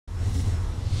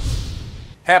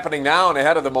Happening now and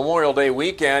ahead of the Memorial Day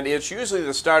weekend, it's usually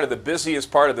the start of the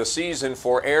busiest part of the season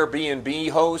for Airbnb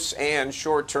hosts and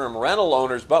short-term rental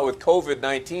owners. But with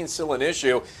COVID-19 still an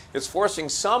issue, it's forcing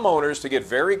some owners to get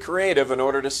very creative in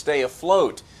order to stay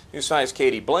afloat. News 5's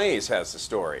Katie Blaze has the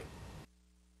story.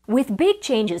 With big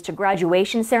changes to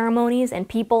graduation ceremonies and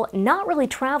people not really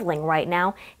traveling right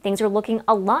now, things are looking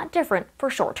a lot different for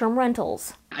short-term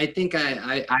rentals. I think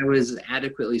I was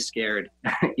adequately scared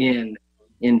in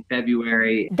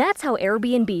February. That's how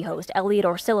Airbnb host Elliot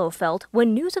Orsillo felt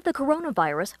when news of the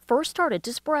coronavirus first started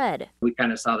to spread. We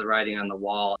kind of saw the writing on the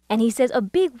wall. And he says a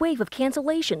big wave of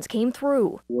cancellations came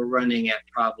through. We're running at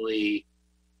probably,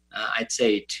 I'd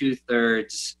say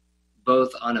 2/3,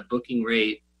 both on a booking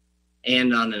rate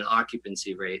and on an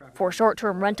occupancy rate. For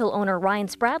short-term rental owner Ryan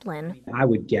Spradlin, I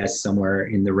would guess somewhere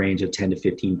in the range of $10,000 to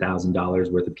 $15,000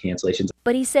 worth of cancellations.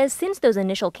 But he says since those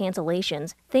initial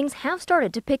cancellations, things have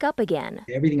started to pick up again.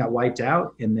 Everything got wiped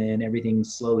out and then everything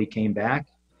slowly came back.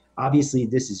 Obviously,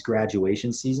 this is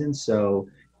graduation season, so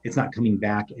it's not coming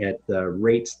back at the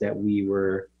rates that we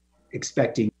were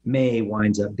expecting. May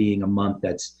winds up being a month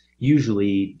that's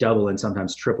usually double and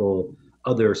sometimes triple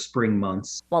other spring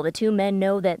months. While the two men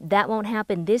know that won't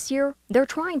happen this year, they're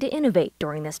trying to innovate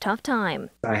during this tough time.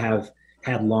 I have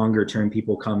had longer term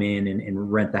people come in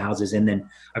and rent the houses, and then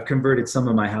I've converted some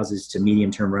of my houses to medium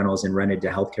term rentals and rented to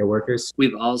healthcare workers.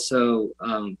 We've also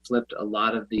flipped a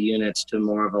lot of the units to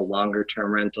more of a longer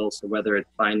term rental. So whether it's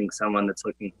finding someone that's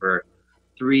looking for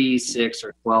 3, 6,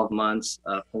 or 12 months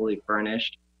fully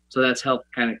furnished. So that's helped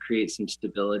kind of create some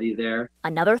stability there.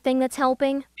 Another thing that's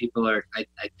helping? People are, I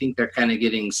think they're kind of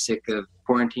getting sick of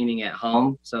quarantining at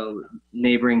home. So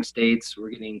neighboring states, we're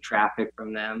getting traffic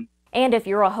from them. And if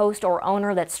you're a host or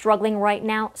owner that's struggling right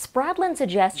now, Spradlin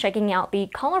suggests checking out the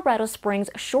Colorado Springs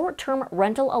Short-Term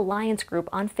Rental Alliance group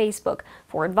on Facebook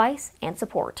for advice and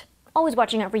support. Always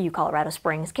watching out for you, Colorado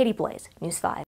Springs. Katie Blaze, News 5.